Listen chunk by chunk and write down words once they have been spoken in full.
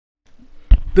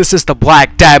This is the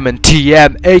Black Diamond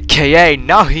TM, aka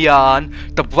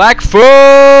Nahian, the Black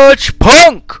Fudge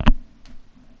Punk!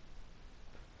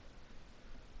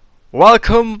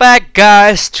 Welcome back,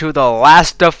 guys, to The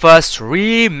Last of Us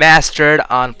Remastered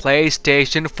on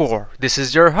PlayStation 4. This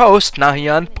is your host,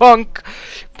 Nahian Punk,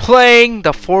 playing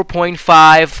the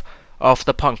 4.5 of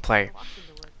the Punk Play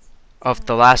of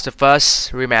The Last of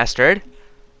Us Remastered.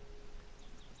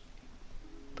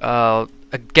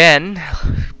 Again,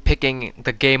 picking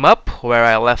the game up where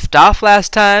I left off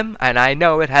last time, and I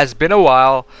know it has been a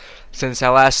while since I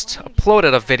last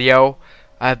uploaded a video.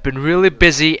 I've been really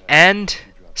busy and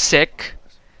sick,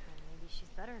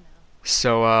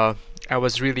 so I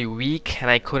was really weak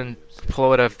and I couldn't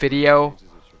upload a video.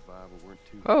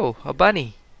 Oh, a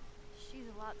bunny.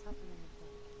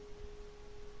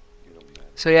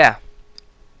 So yeah,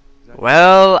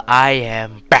 well, I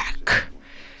am back.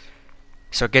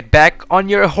 So get back on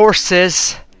your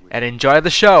horses and enjoy the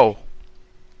show.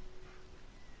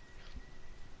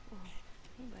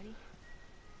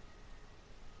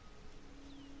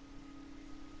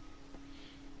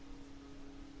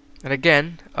 And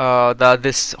again,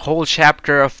 this whole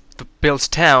chapter of the Bill's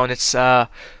town, it's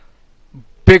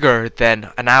bigger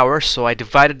than an hour, so I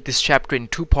divided this chapter in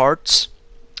two parts.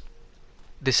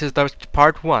 This is the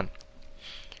part 1.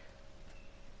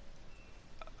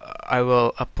 I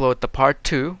will upload the part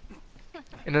 2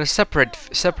 in a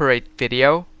separate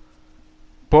video.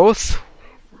 Both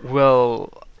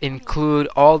will include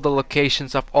all the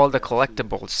locations of all the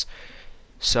collectibles,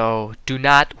 so do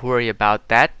not worry about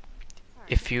that.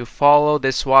 If you follow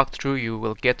this walkthrough, you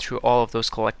will get through all of those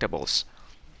collectibles.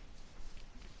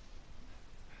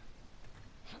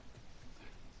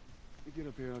 Get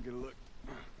up here, I'll get a look.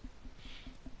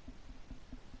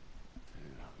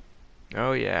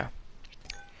 Oh yeah.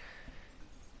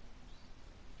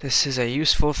 This is a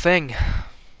useful thing.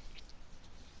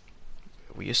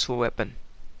 A useful weapon.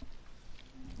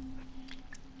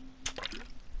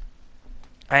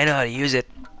 I know how to use it.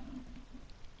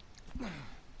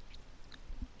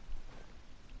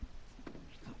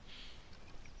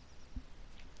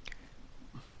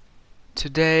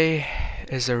 Today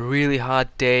is a really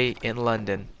hot day in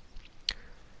London.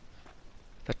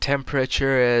 The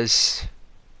temperature is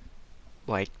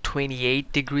like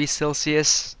 28 degrees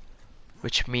Celsius,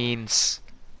 which means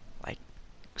like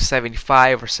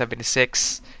 75 or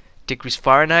 76 degrees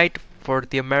Fahrenheit for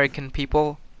the American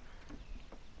people.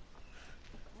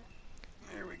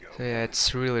 There we go. So yeah,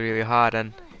 it's really hot,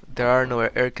 and there are no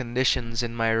air conditions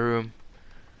in my room.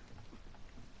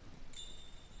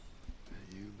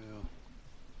 You, Bill.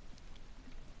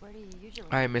 Where do you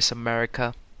usually I miss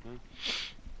America. Huh?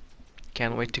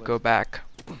 Can't wait to go back.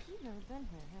 You've never been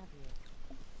here, have you?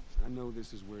 I know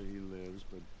this is where he lives,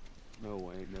 but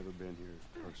no, I ain't never been here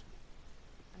personally.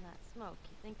 And that smoke,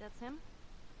 you think that's him?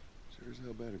 Sure as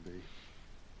hell better be.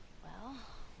 Well,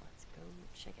 let's go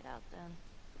check it out then.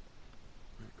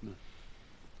 All right, come on.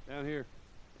 Down here.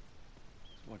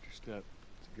 Just watch your step.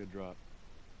 It's a good drop.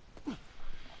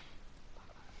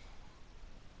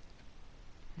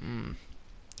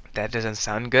 That doesn't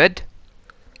sound good.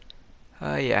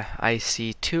 Yeah, I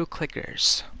see 2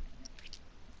 clickers.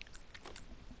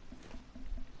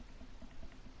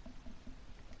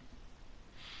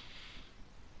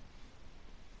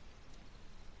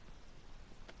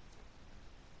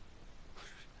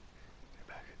 Get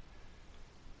back.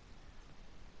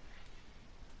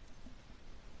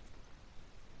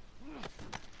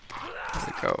 There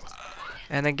we go.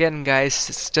 And again, guys,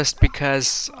 it's just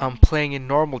because I'm playing in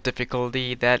normal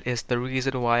difficulty, that is the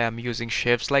reason why I'm using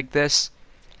shifts like this.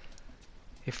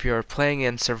 If you're playing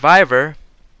in Survivor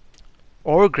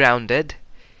or Grounded,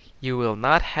 you will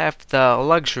not have the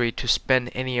luxury to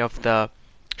spend any of the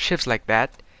shifts like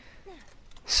that.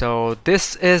 So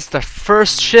this is the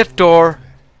first shift door,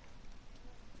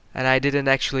 and I didn't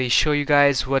actually show you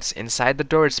guys what's inside the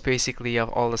door. It's basically of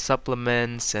all the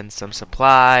supplements and some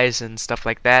supplies and stuff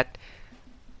like that.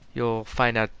 You'll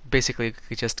find out basically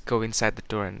you just go inside the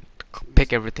door and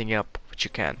pick everything up which you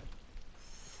can.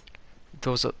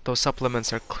 Those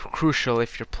supplements are crucial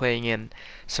if you're playing in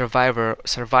Survivor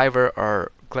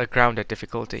or Grounded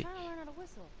difficulty. Trying to learn how to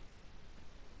whistle.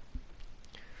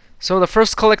 So the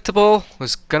first collectible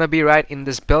was gonna be right in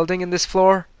this building, in this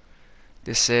floor.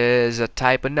 This is a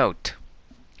type of note.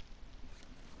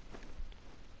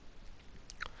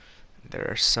 There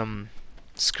are some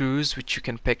screws which you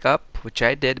can pick up, which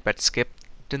I did but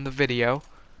skipped in the video.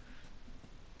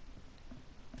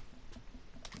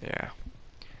 Yeah.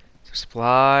 So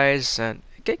supplies and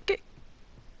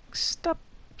stop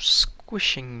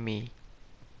squishing me,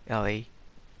 Ellie.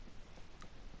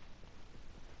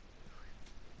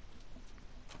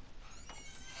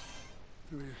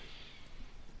 Through here.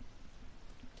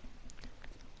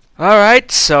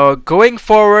 Alright, so going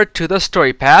forward to the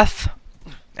story path,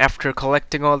 after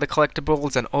collecting all the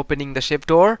collectibles and opening the ship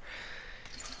door,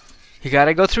 you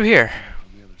gotta go through here.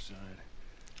 On the other side.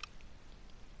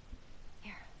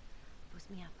 Here, boost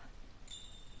me up.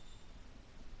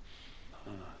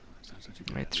 Sounds like you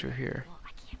can Right have through that. here. Well,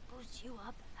 I can't boost you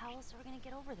up. How else are we gonna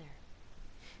get over there?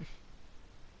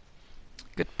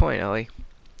 Good point, Ellie.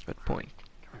 Good point.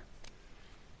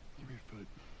 Give me your foot.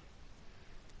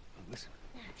 Now listen,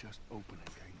 just open it,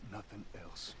 okay? Nothing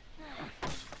else.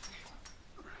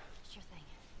 Sure thing.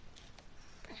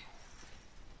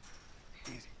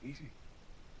 Easy, easy.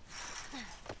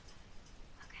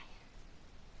 Okay.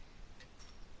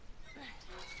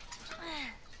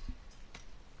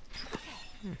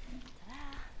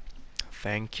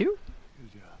 Thank you.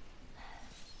 Good job.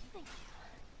 Thank you.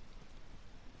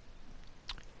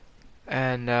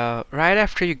 And right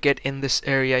after you get in this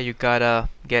area, you gotta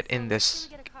get in So, this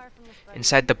can we get a car from this buddy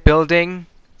inside the here? building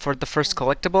for the first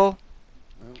collectible.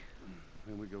 Well,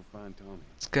 then we go find Tommy.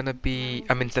 It's gonna be,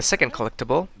 I mean, the second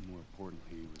collectible. And more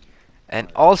importantly, he was And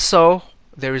fired. also,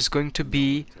 there is going to No one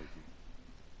be will take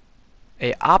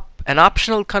you. an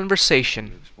optional He conversation.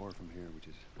 lives far from here, which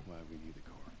is why we need the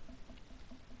car.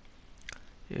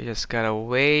 You just gotta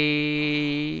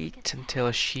wait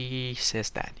until she says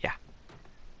that. Yeah.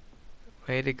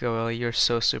 Way to go, Ellie. You're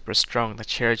so super strong. The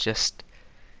chair just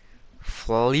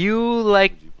flew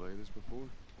like Did you play this before?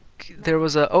 there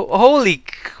was a. Oh, holy!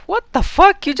 What the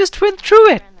fuck? You just went through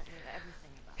it! Friend that knew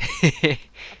everything about it.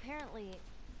 Apparently,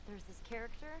 there's this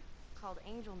character called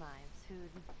Angel Knives who.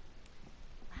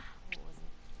 What was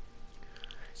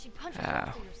it? She punches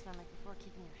holes through your stomach before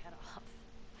keeping your head off.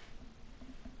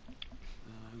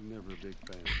 I'm never a big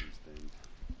fan of these things.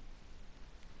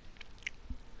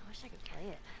 I wish I could play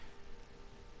it.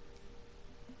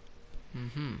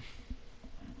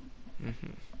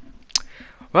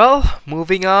 Well,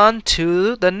 moving on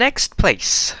to the next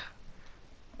place.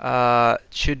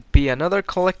 Should be another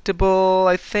collectible,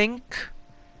 I think.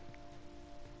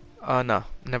 Oh no,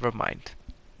 never mind.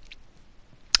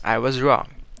 I was wrong.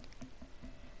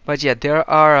 But yeah, there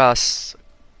are a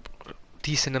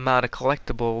decent amount of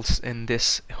collectibles in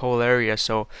this whole area,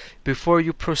 so before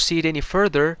you proceed any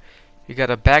further, you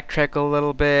gotta backtrack a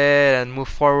little bit and move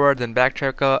forward, then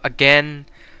backtrack again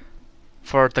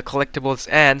for the collectibles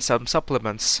and some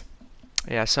supplements.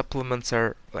 Yeah, supplements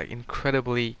are like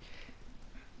incredibly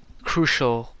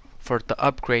crucial for the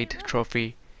upgrade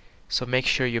trophy, so make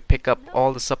sure you pick up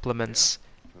all the supplements.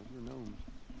 Those were gnomes.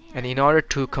 And in order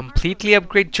to completely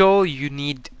upgrade Joel, you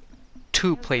need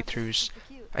 2 playthroughs.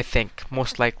 I think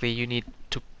most likely you need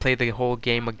to play the whole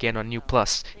game again on New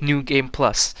Game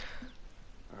Plus.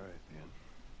 Alright,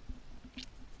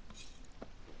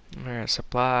 then. There are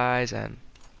supplies and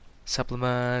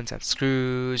supplements and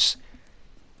screws.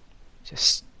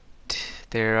 Just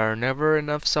there are never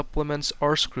enough supplements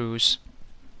or screws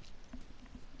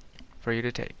for you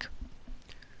to take.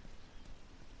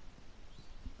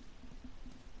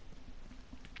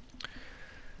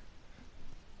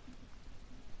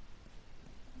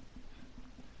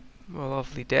 A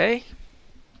lovely day.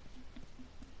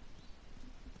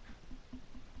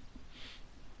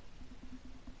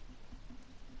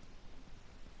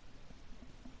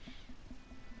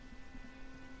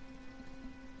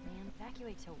 Man,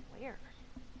 evacuate to where?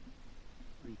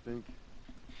 What do you think?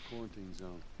 Quarantine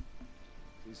zone.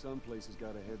 See, some places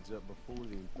got a heads up before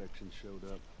the infection showed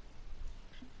up.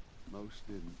 Most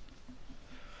didn't.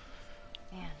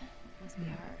 Man, must be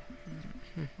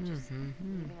hard. Just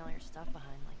leaving all your stuff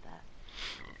behind like that.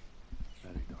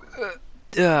 That ain't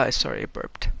hard. Sorry, I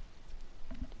burped.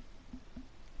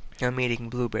 I'm eating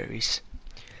blueberries.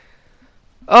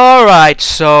 Alright,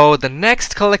 so the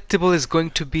next collectible is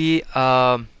going to be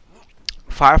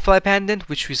Firefly Pendant,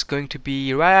 which is going to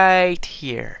be right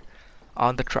here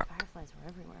on the truck. Fireflies were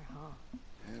everywhere, huh?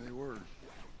 Yeah, they were.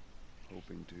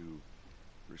 Hoping to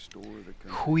restore the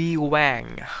country. Hui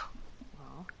Wang.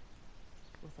 Well,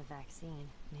 with a vaccine,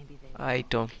 maybe they I will.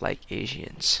 don't like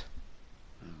Asians.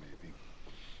 Maybe.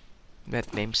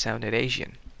 That name sounded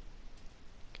Asian.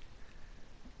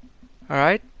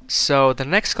 Alright, so the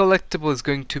next collectible is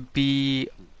going to be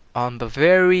on the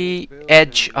very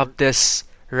edge of this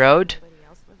road, Anybody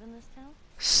else live in this town?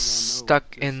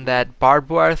 stuck in that barbed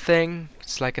wire thing.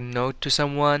 It's like a note to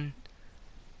someone.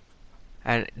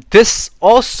 And this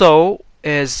also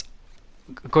is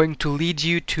going to lead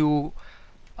you to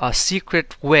a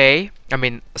secret way, I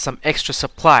mean some extra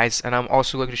supplies, and I'm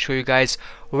also going to show you guys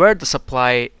where the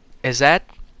supply is at.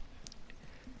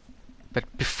 But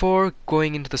before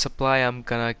going into the supply, I'm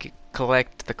gonna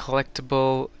collect the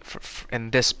collectible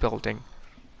in this building.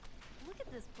 Look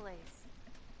at this place.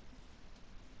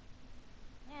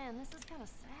 Man, this is kind of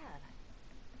sad.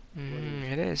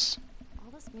 It is.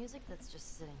 All this music that's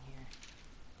just sitting here.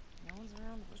 No one's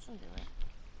around to listen to it.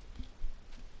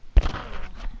 Oh well,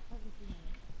 nothing too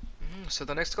many. So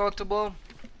the next collectible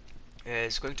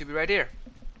is going to be right here.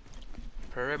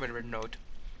 Perimeter node.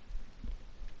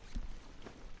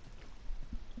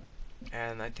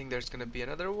 And I think there's gonna be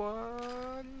another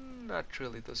one. Not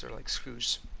really, those are like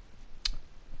screws.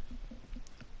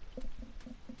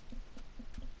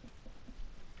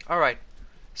 Alright,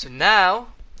 so now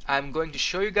I'm going to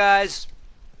show you guys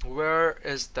where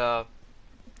is the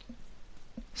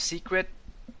secret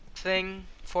thing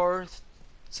for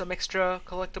some extra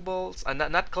collectibles.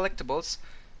 Not collectibles,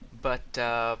 but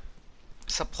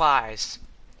supplies.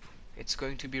 It's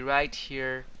going to be right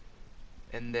here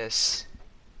in this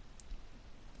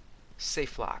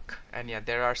safe lock. And yeah,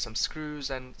 there are some screws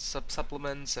and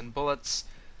supplements and bullets.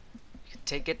 You can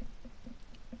take it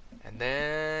and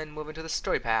then move into the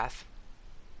story path.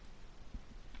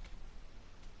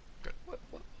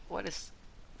 What is...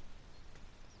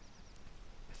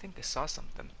 I think I saw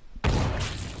something.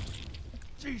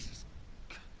 Jesus!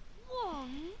 Whoa,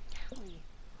 Nelly.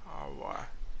 Oh,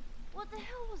 What the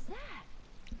hell was that?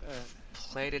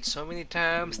 played it so many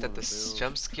times that the Bills.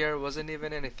 jump scare wasn't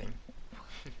even anything.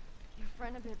 Your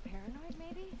friend a bit paranoid,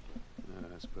 maybe?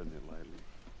 That's putting it lightly.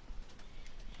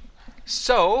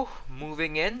 So,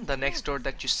 moving in, the next door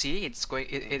that you see,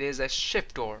 it is a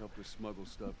shift door. Help us smuggle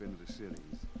stuff into the cities.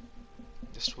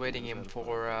 Just waiting him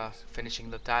for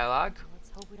finishing the dialogue.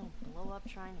 Let's hope we don't blow up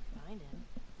trying to find him.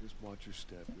 Just watch your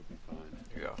step, you'll be fine.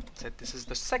 There you go. So this is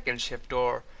the second shift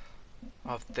door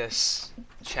of this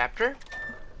chapter.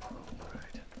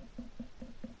 Alright.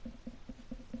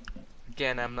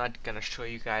 Again, I'm not gonna show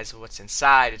you guys what's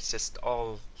inside. It's just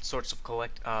all sorts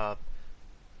of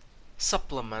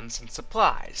supplements and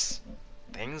supplies,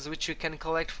 things which you can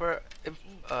collect for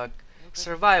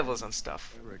survivals and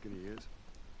stuff. I reckon he is.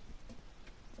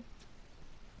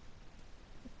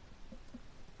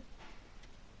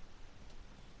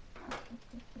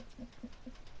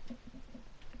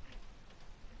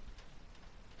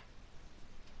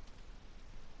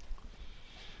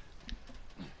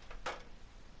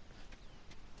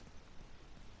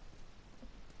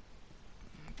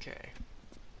 Okay.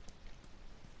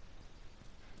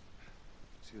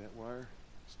 See that wire?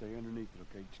 Stay underneath it,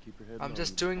 okay? Just keep your head low. I'm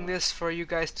just you'll be doing fine. this for you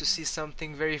guys to see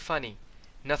something very funny.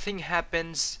 Nothing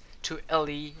happens to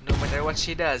Ellie no matter what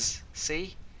she does.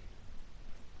 See?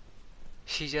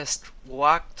 She just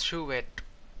walked through it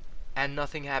and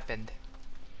nothing happened.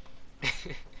 Yeah.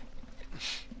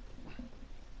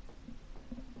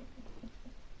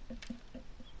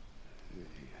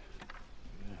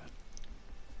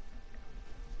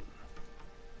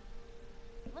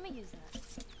 Let me use that.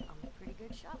 I'm a pretty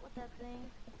good shot with that thing.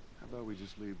 How about we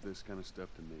just leave this kind of stuff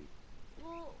to me?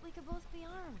 Well, we could both be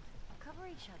armed. Cover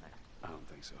each other. I don't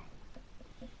think so.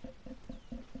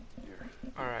 Here.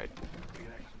 Alright. Okay.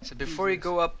 So before you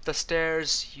go up the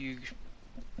stairs, you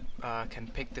can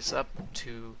pick this up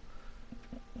to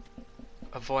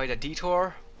avoid a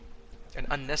detour, an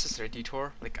unnecessary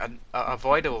detour, like an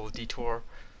avoidable detour,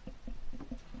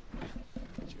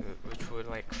 which would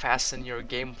like fasten your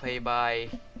gameplay by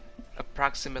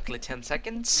approximately 10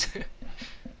 seconds.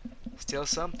 Still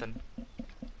something.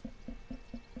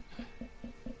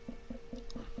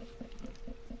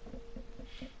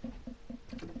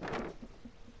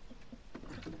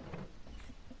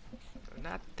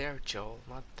 Not there, Joel,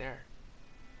 not there.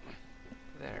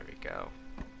 There we go.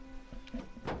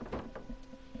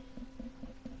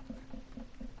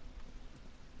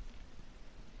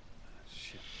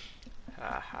 Shit.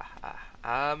 Ha ha ha.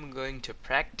 I'm going to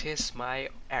practice my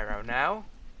arrow now.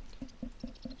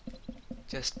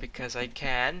 Just because I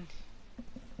can.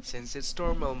 Since it's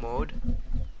normal mode.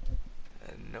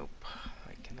 Nope.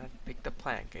 I cannot pick the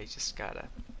plank. I just gotta.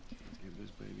 Give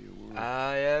this baby a whirl.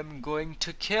 I am going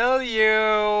to kill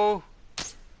you!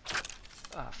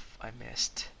 Oh, I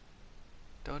missed.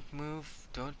 Don't move.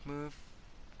 Don't move.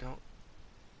 Don't.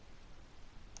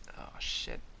 Oh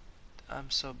shit. I'm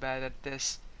so bad at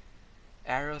this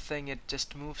arrow thing. It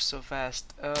just moves so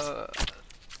fast.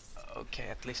 Okay,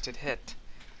 at least it hit.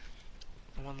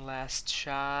 One last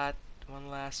shot. One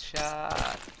last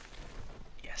shot.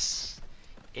 Yes.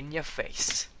 In your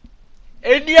face.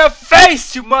 In your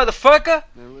face, you motherfucker!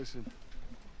 Now listen.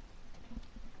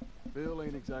 Bill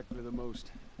ain't exactly the most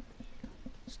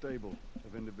stable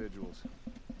of individuals.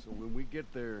 So when we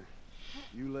get there,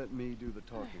 you let me do the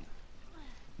talking.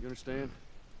 You understand?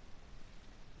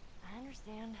 I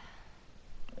understand.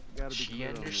 We gotta be She clear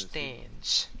on this.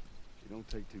 understands. You don't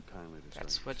take too kindly to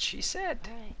That's strangers. what she said.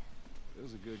 All right. He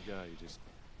was a good guy. You just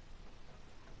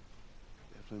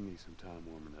definitely need some time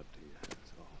warming up to you.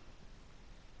 That's all.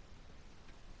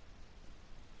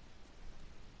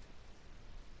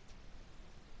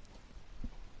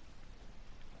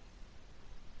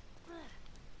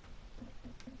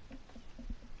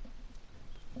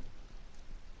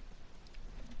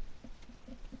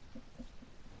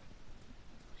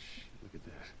 Shh, look at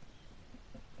that.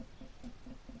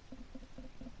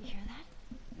 You hear that?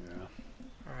 Yeah.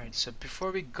 Alright, so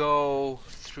before we go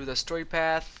through the story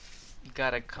path, you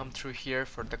gotta come through here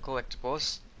for the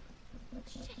collectibles.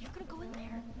 Shit, you're gonna go in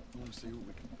there. I want to see what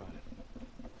we can find.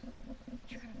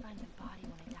 You're gonna find my body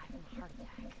when I die from a heart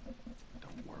attack.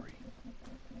 Don't worry.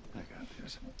 I got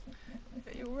this.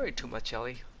 You worry too much,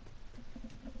 Ellie.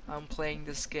 I'm playing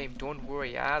this game. Don't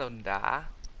worry, I don't die.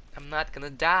 I'm not gonna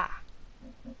die.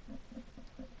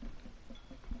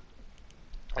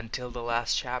 Until the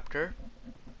last chapter.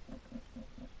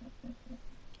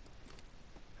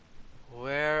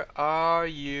 Where are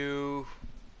you,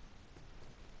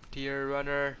 dear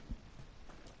runner?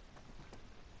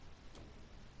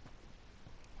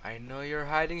 I know you're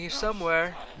hiding here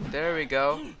somewhere. There we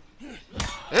go.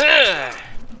 Ugh!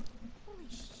 Holy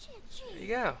shit, There you jeez.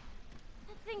 go.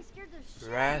 That thing scared the shit.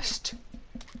 Rest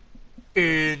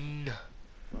in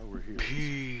While we're here,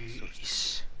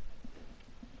 peace.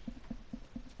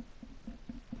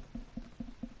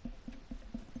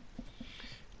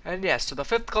 And yes, so the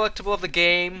fifth collectible of the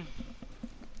game.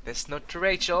 This note to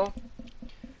Rachel.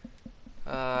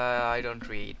 I don't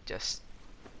read. Do you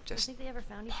Just think they ever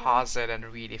found each pause it and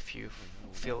read if you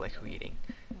feel like reading.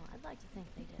 other? Well, I'd like to think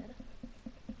they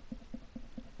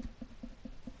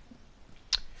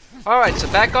did. Alright,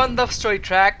 so back on the story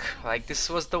track. Like, this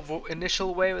was the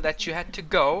initial way that you had to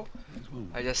go.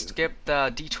 I just skipped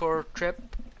the detour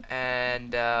trip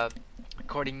and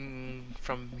recording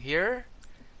from here.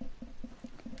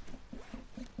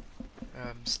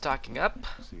 Stocking up.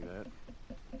 See that?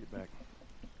 Get back.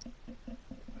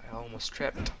 I almost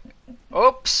tripped.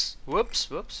 Oops! Whoops,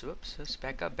 whoops, whoops. Let's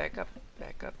back up, back up,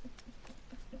 back up.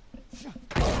 There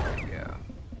we go.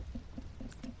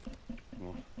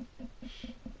 Well,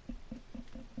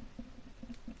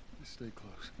 just stay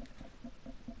close.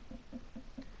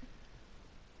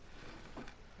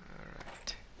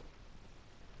 Alright.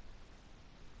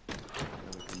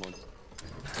 Come on.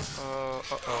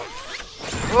 Uh-oh.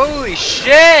 Holy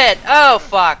shit! Oh,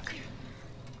 fuck!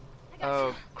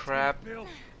 Oh, crap. Bill.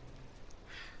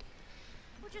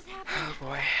 What just happened? Oh,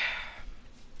 boy.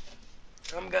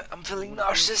 I'm feeling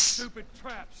nauseous. Stupid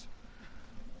traps.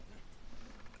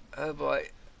 Oh, boy.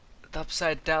 The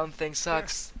upside down thing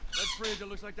sucks. That's bridge. It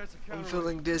looks like that's a I'm counter.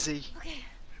 feeling dizzy. Okay.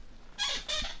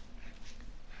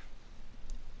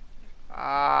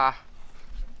 Ah.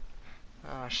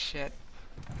 Oh, shit.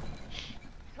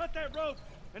 Cut that rope,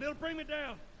 and it'll bring me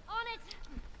down. On it.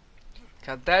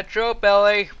 Cut that rope,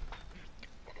 Ellie.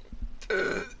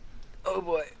 Oh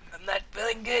boy, I'm not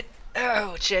feeling good.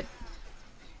 Oh shit.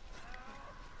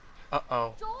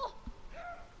 Uh-oh. Joel.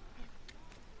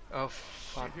 Oh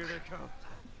fuck. Here they come.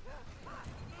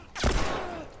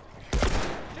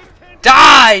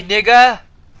 Die, nigga!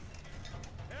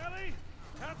 Ellie,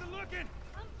 how's it looking?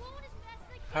 I'm going as fast as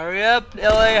I can. Hurry up,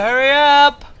 Ellie, hurry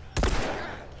up!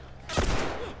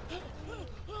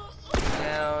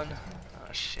 Down.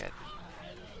 Oh shit.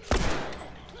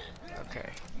 Okay.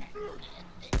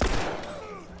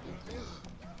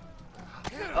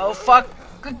 Oh fuck!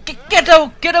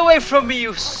 Get away from me,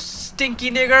 you stinky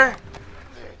nigger!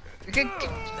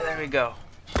 There we go.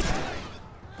 There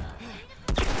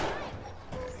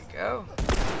we go.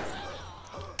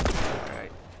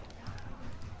 Alright.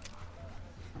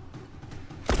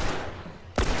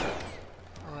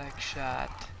 Leg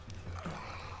shot.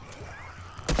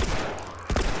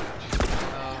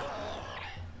 Oh.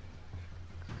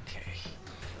 Okay.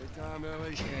 Take time,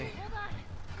 Ellie. Okay. Hold on.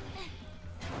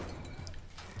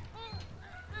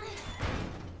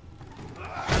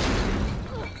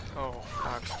 Oh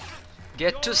fuck.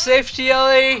 Get to safety,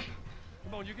 Ellie!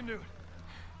 Come on, you can do it.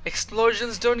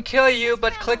 Explosions don't kill you,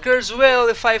 but clickers will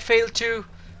if I fail to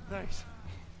Thanks.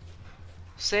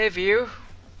 save you.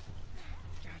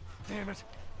 Damn it.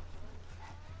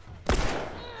 Come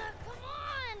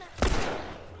on.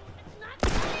 It's not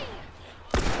funny.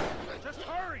 Just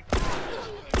hurry.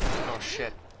 Oh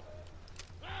shit.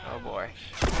 Oh boy.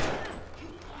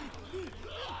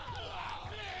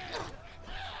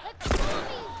 Let go of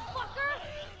me, fucker.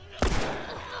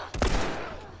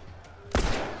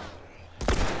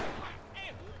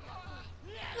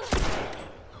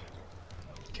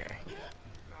 Okay.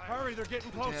 Hurry, they're getting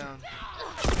Down.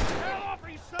 Hell off,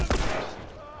 you son of a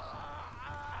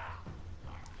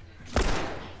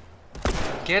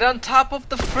bitch! Get on top of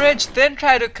the fridge, then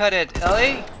try to cut it,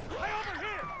 Ellie.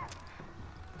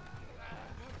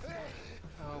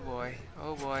 Oh boy,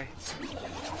 oh boy.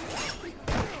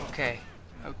 Okay,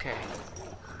 okay.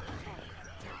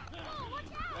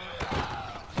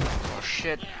 Oh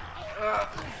shit.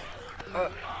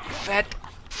 Fat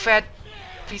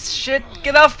piece of shit.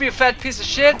 Get off me, fat piece of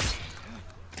shit.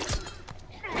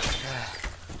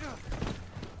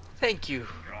 Thank you,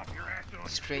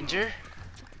 stranger.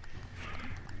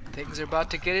 Things are about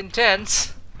to get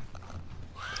intense.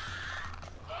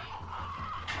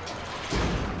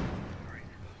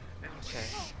 Okay.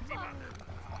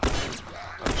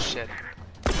 Oh shit.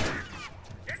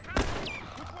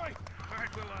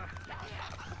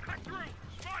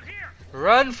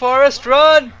 Run, Forrest,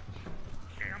 run!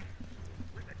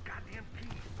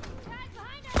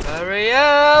 Hurry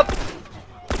up!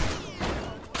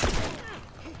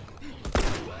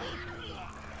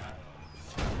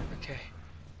 Okay.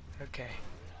 Okay.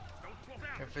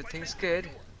 Everything's good.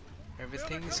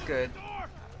 Everything's good.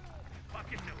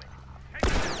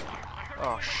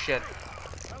 Oh shit.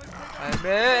 I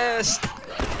missed!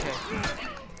 Okay.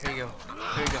 Here we go.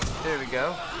 Here we go. There we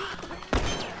go.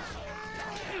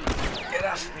 Get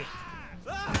off me!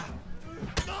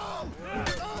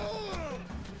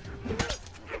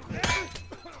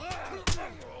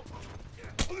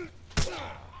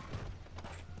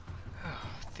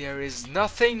 There is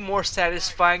nothing more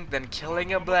satisfying than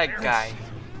killing a black guy.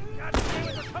 God damn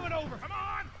it, they're coming over. Come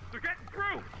on! They're getting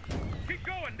through. Keep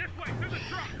going this way through the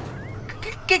truck.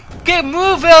 Get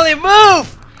move, Ellie,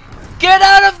 move! Get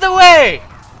out of the way!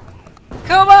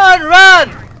 Come on, run!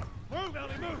 Move,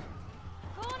 Ellie, move.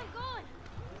 Going, I'm going.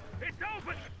 It's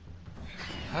open.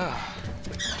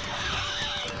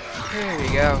 There we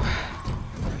go.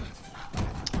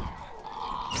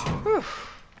 Whew.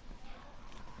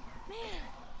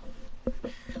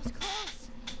 That was close.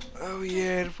 Oh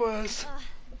yeah, it was.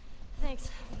 Thanks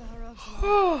for the heroic.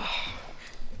 Oh,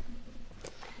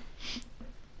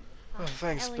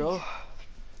 thanks, Ellie. Bill.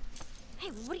 Hey,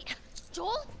 what are you...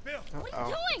 Joel? Bill. What are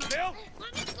you doing? Bill.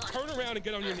 Let me go. Turn around and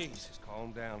get on your knees. Just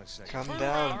calm down a second. Calm Turn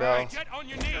down, around. Bill. All right, get on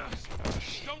your knees.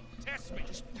 Don't test me.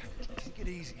 Just Take it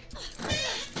easy.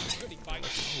 really bite.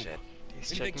 Shit.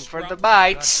 He's Anything checking for the sprout?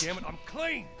 bites. God damn it, I'm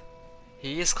clean.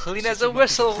 He is clean as a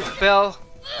whistle, Bill.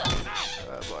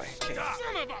 Oh boy. Okay.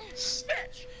 Son of a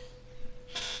bitch.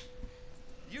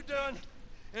 You done?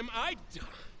 Am I done?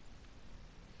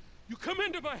 You come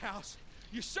into my house.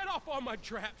 You set off all my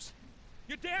traps.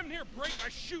 You damn near break my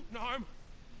shooting arm.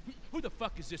 Who the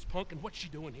fuck is this punk and what's she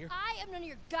doing here? I am none of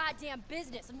your goddamn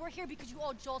business, and we're here because you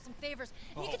owe Joel some favors.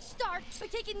 And you can start by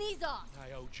taking these off.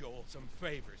 I owe Joel some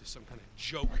favors. Is some kind of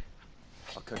joke?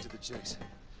 I'll cut to the chase.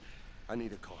 I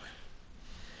need a car.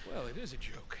 Well, it is a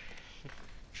joke.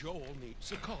 Joel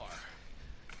needs a car.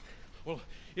 Well,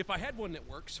 if I had one that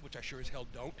works, which I sure as hell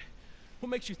don't, what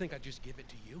makes you think I'd just give it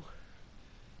to you?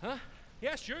 Huh?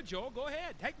 Yeah, sure, Joel. Go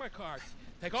ahead. Take my car.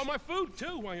 Take all my food,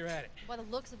 too, while you're at it. By the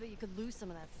looks of it, you could lose some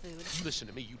of that food. You listen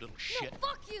to me, you little shit. No,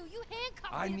 fuck you! You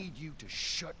handcuffed I me. need you to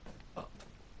shut up.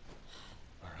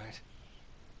 All right?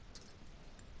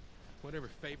 Whatever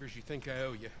favors you think I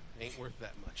owe you ain't worth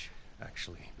that much.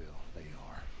 Actually, Bill, they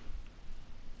are.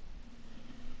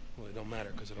 Well, it don't matter,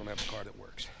 because I don't have a car that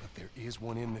works. But there is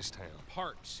one in this town.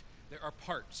 Parts. There are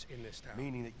parts in this town.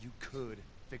 Meaning that you could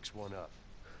fix one up.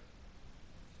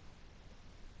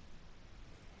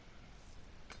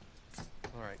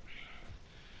 All right.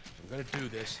 If I'm gonna do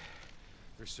this,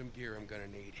 there's some gear I'm gonna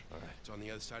need. All right. It's on the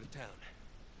other side of town.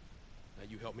 Now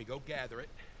you help me go gather it,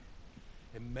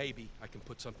 and maybe I can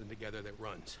put something together that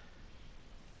runs.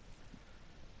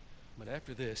 But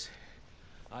after this,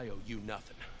 I owe you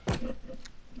nothing.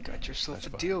 Got yourself That's a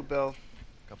fine. deal, Bill.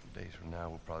 A couple of days from now,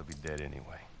 we'll probably be dead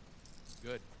anyway.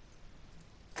 Good.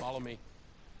 Follow me.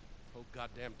 Whole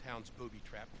goddamn town's booby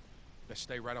trap. Best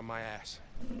stay right on my ass.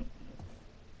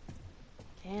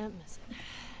 Can't miss it.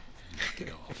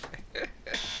 Get off. All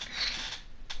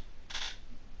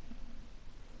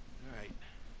right.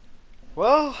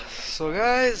 Well, so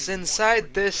guys,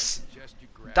 inside this Just you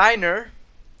grab diner,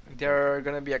 there are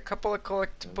gonna be a couple of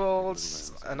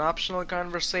collectibles, an optional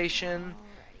conversation,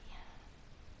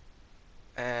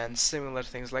 and similar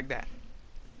things like that.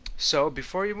 So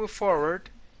before you move forward,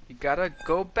 you gotta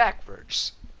go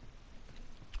backwards.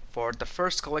 For the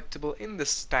first collectible in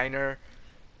this diner,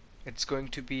 it's going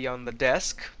to be on the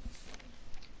desk.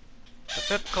 The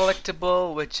fifth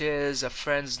collectible, which is a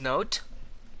friend's note,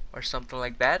 or something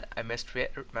like that. I misread,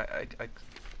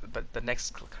 but the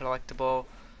next collectible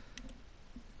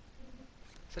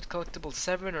Is it collectible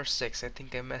 7 or 6? I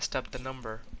think I messed up the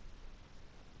number.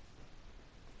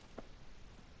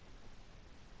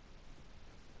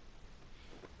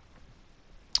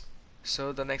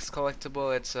 So the next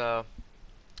collectible, it's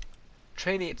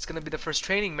training. It's gonna be the first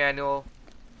training manual.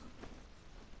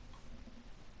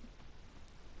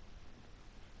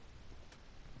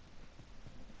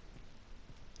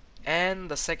 And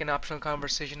the second optional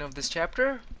conversation of this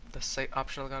chapter. The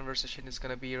optional conversation is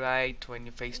gonna be right when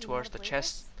you face You towards wanna the play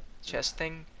this? chess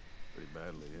thing. Pretty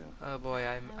badly, yeah. Oh boy,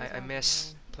 I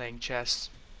miss playing chess.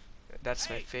 That's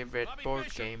my Hey, favorite Bobby board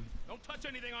Bishop, game. Don't touch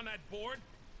anything on that board.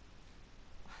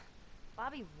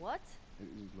 Bobby, what?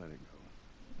 Just let it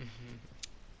go.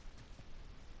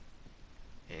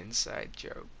 Inside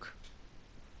joke.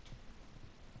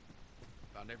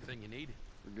 Found everything you need.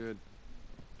 We're good.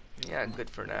 Yeah, good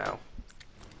for now.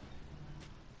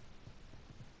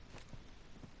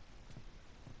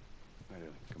 Right,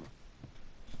 Ellie, come on.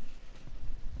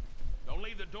 Don't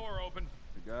leave the door open.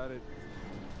 We got it.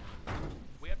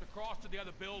 We have to cross to the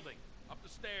other building. Up the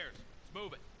stairs. Let's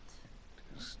move it.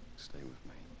 Just stay with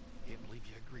me. Can't believe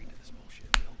you agreed to this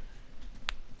bullshit, Bill.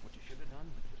 What you should have done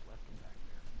was just left him back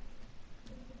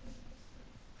there.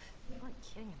 You weren't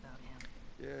kidding about him.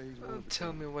 Yeah, he's one Don't of the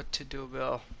tell team. me what to do,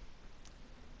 Bill.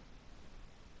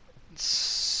 look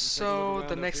So around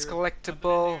the up next here.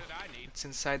 collectible, Nothing in there that I need. it's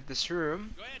inside this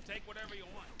room. Go ahead, take whatever you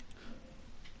want.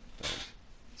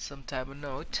 Some type of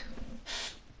note.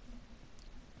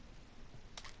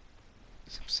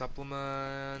 Some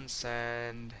supplements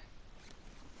and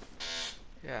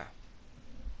yeah.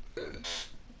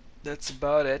 That's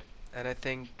about it. And I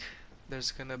think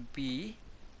there's gonna be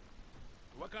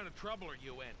What kind of trouble are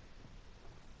you in?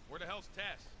 Where the hell's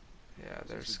Tess? yeah, It's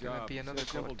there's just a gonna job. be It's a another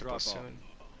simple collectible drop-off. soon.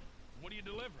 What are you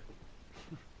delivering?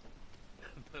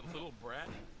 That little brat?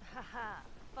 Haha,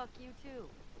 fuck you too.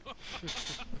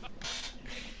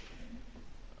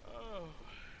 Oh.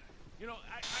 You know,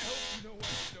 I hope you know what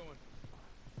you're doing.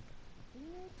 You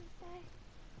know what you say?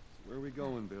 Where are we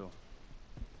going, Bill?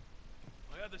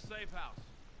 My other safe house.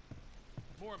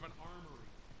 More of an armory.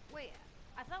 Wait,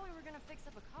 I thought we were gonna fix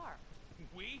up a car.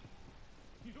 We?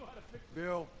 You know how to fix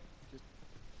Bill, just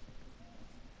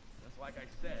That's like I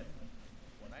said.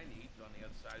 What I need is on the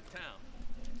other side of town.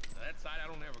 Now, that side I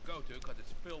don't ever go to because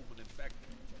it's filled with infected.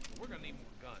 So we're gonna need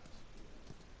more guns.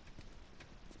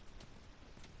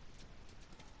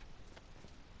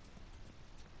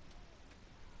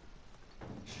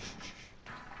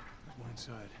 let's go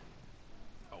inside.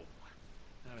 Oh,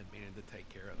 I've been meaning to take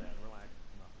care of that. Relax.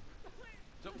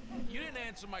 So, you didn't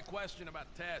answer my question about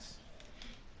Tess.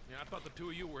 Yeah, I thought the two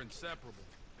of you were inseparable.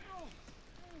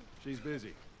 She's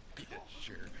busy. Yeah,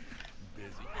 sure. Busy.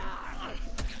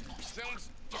 Sounds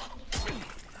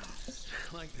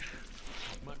like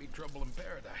might be trouble in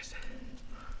paradise.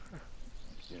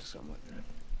 Yeah, something like that.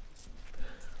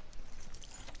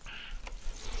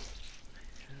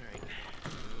 All right,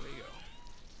 here we go.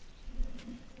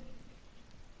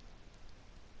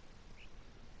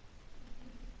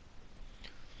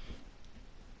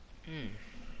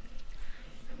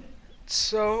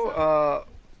 So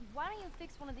Why don't you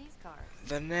fix one of these cars?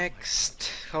 the next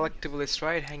collectible is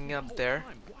right hanging up there.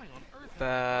 Why on earth?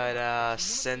 But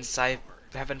since I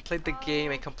haven't played the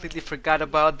game, I completely forgot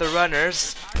about the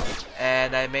runners.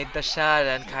 And I made the shot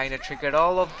and kinda triggered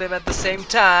all of them at the same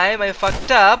time. I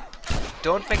fucked up.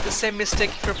 Don't make the same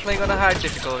mistake if you're playing on a hard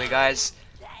difficulty, guys.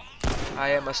 I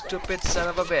am a stupid son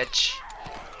of a bitch.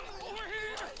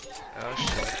 Oh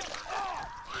shit.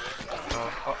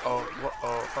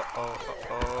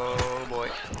 Oh boy.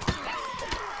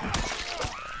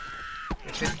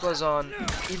 If it was on,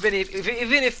 even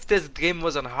if this game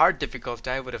was on hard difficulty,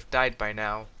 I would have died by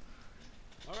now.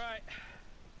 All right.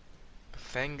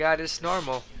 Thank God it's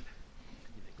normal.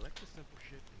 You neglect the simple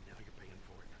shit, and now you're paying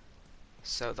for it.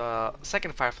 So the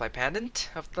second Firefly pendant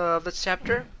of this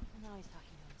chapter. Now he's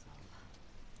talking to himself.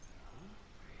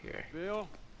 Here. Bill?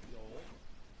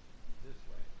 This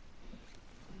way.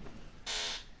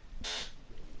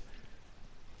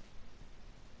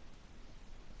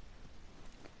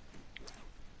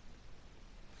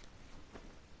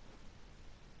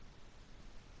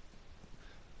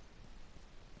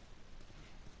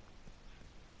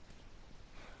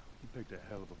 You picked a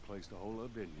hell of a place to hole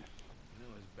up, didn't you? You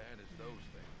know, as bad as those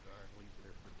things are, at least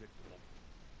they're predictable.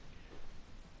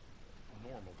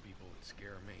 Normal people that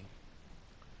scare me.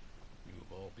 You of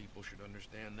all people should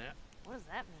understand that. What does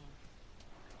that mean?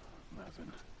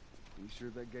 Nothing. You sure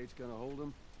that gate's gonna hold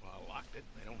him? Well, I locked it.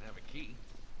 They don't have a key.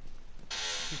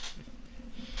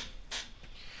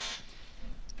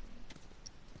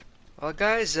 Well,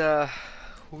 guys,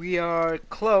 we are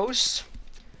close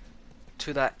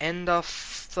to the end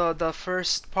of the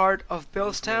first part of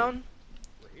Billstown.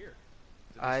 We're here.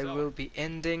 To the I cellar. will be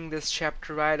ending this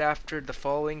chapter right after the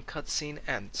following cutscene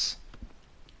ends.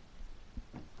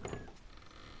 Right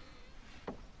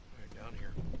down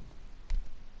here.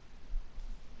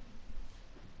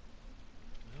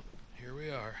 Well, here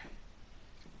we are.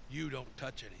 You don't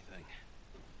touch anything.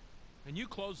 And you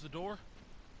close the door?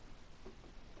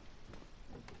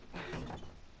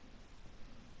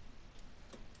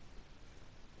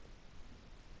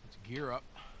 Let's gear up.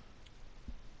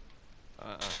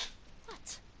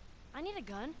 What? I need a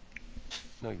gun.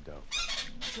 No, you don't.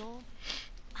 Joel,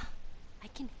 I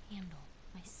can handle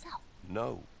myself.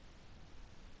 No.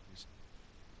 Just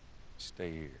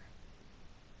stay here.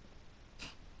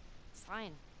 It's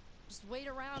fine. Just wait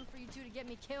around for you two to get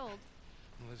me killed.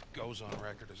 Well, this goes on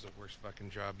record as the worst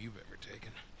fucking job you've ever taken.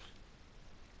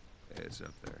 It's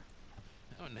up there.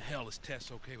 How in the hell is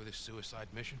Tess okay with this suicide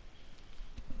mission?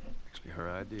 Actually,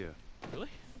 her idea. Really?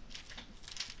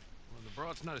 Well, the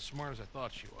broad's not as smart as I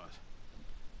thought she was.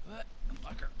 But,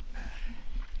 fuck her.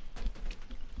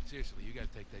 Seriously, you gotta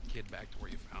take that kid back to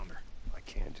where you found her. I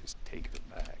can't just take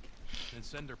her back. Then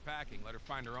send her packing, let her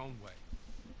find her own way.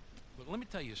 Look, let me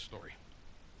tell you a story.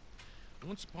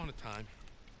 Once upon a time,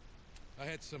 I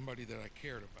had somebody that I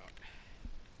cared about.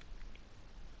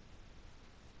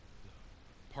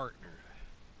 A partner.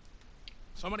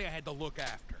 Somebody I had to look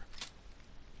after.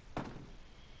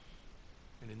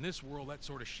 And in this world, that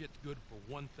sort of shit's good for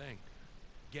one thing.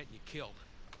 Getting you killed.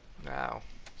 Wow.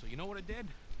 So you know what I did?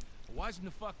 I wisened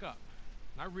the fuck up.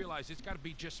 And I realized it's gotta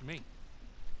be just me.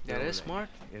 That is smart.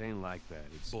 It ain't like that.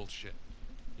 It's Bullshit.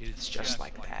 It's just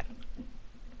like that.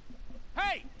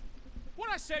 Hey!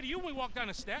 What'd I say to you when we walked down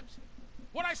the steps?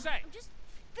 What'd I say? I'm just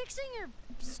fixing your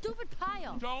stupid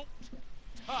pile. Don't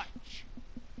touch.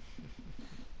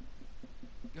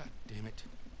 God damn it.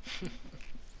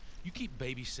 You keep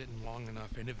babysitting long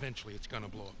enough and eventually it's gonna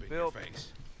blow up in your Bill.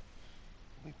 face.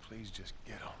 Can we please just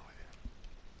get on with it?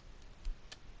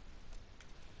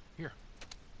 Here.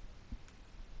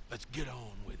 Let's get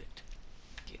on with it.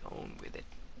 Get on with it.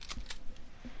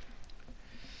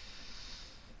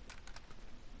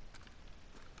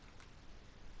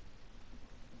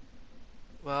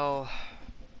 Well,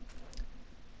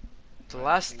 the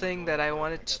last thing that I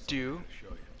wanted to do Show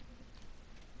you.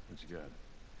 what you got.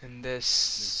 in New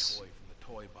this toy from the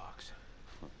toy box.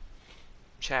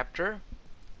 chapter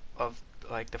of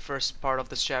like the first part of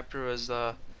this chapter is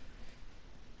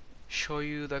show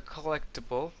you the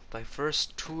collectible, the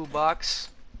first toolbox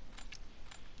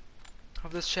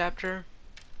of this chapter.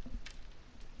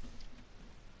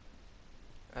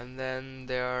 And then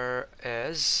there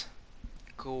is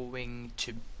going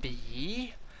to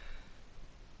be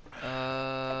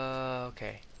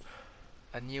okay,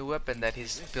 a new weapon that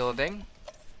he's building,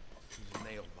 This is a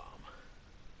nail bomb.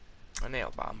 a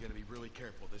nail bomb. You gotta be really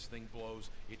careful. This thing blows,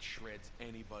 it shreds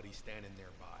anybody standing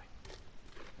nearby.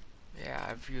 Yeah,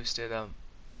 I've used it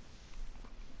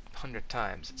 100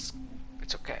 times.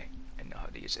 It's okay. I know how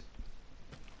to use it.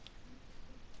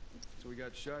 So we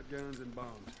got shotguns and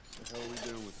bombs. What the hell are we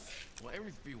doing with them? Well,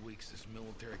 every few weeks this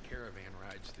military caravan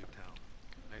rides through town.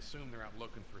 I assume they're out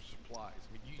looking for supplies. I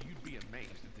mean, you'd be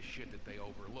amazed at the shit that they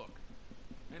overlook.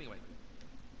 Anyway,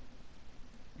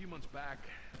 a few months back,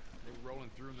 they were rolling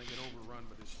through and they get overrun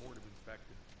by this horde of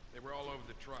infected. They were all over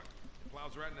the truck. The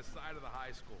plows right in the side of the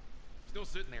high school. Still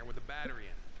sitting there with the battery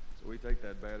in it. So we take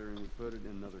that battery and we put it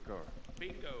in another car.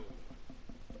 Bingo.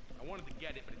 I wanted to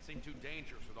get it, but it seemed too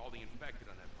dangerous with all the infected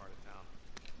on that part of town.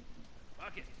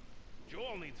 Fuck it.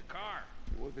 Joel needs a car.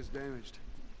 What if it's damaged?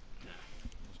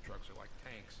 Those trucks are like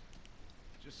tanks.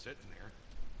 Just sitting there.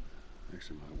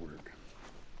 Actually, might work.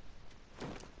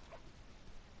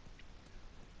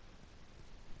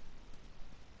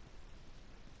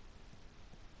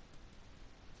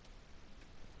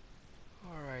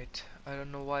 Alright, I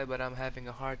don't know why, but I'm having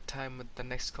a hard time with the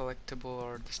next collectible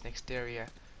or this next area.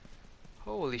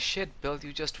 Holy shit, Bill,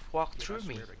 you just walked Look, through I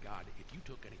me. swear to God, if you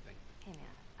took anything, Hey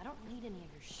man, I don't need any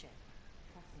of your shit.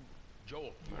 Trust me. Joel,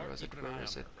 you Where are was it? keeping an Where eye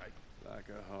was on it? her, right? Like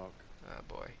a hawk. Oh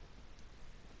boy.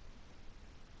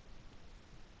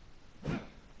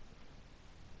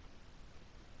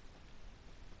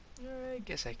 I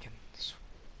guess I can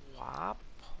swap,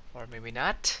 or maybe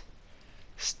not.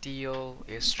 Steel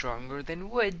is stronger than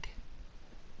wood.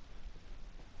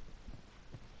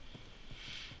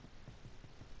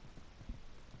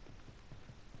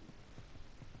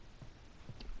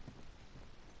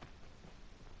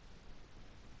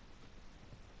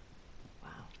 Wow.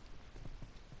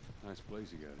 Nice place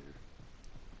you got here.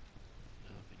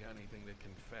 Well, if you got anything to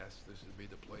confess, this would be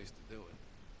the place to do it.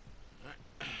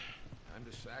 Alright. Time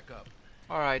to sack up.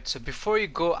 Alright, so before you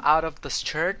go out of this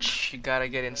church, you gotta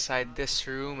get inside this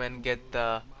room and get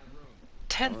the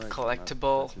 10th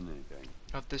collectible Touching anything.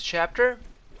 of this chapter.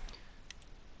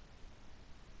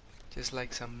 Just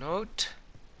like some note.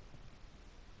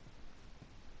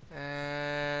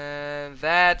 And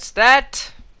that's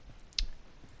that.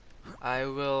 I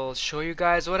will show you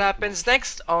guys what happens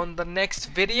next on the next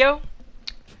video.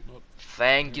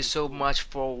 Thank you so much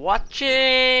for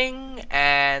watching,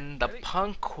 and the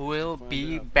punk will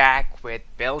be back with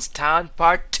Billstown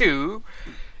Part 2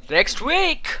 next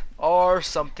week or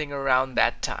something around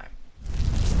that time.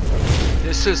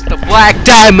 This is the Black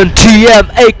Diamond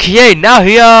TM, aka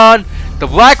Nahian, the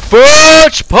Black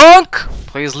Punk.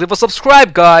 Please leave a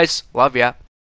subscribe, guys. Love ya.